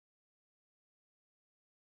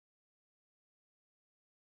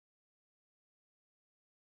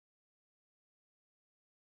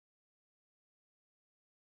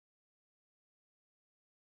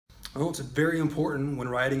Well, it's very important when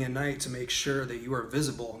riding at night to make sure that you are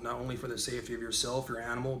visible, not only for the safety of yourself, your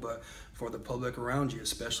animal, but for the public around you,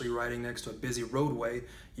 especially riding next to a busy roadway.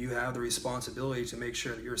 You have the responsibility to make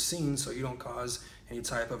sure that you're seen so you don't cause any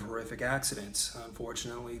type of horrific accidents.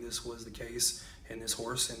 Unfortunately, this was the case in this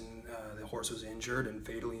horse, and the horse was injured and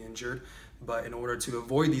fatally injured. But in order to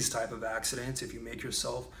avoid these type of accidents, if you make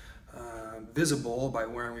yourself visible by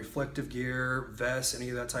wearing reflective gear, vests, any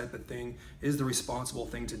of that type of thing is the responsible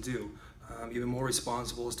thing to do. Even more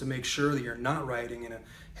responsible is to make sure that you're not riding in a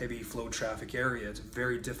heavy flow traffic area. It's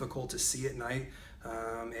very difficult to see at night,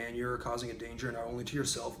 and you're causing a danger not only to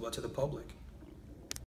yourself but to the public.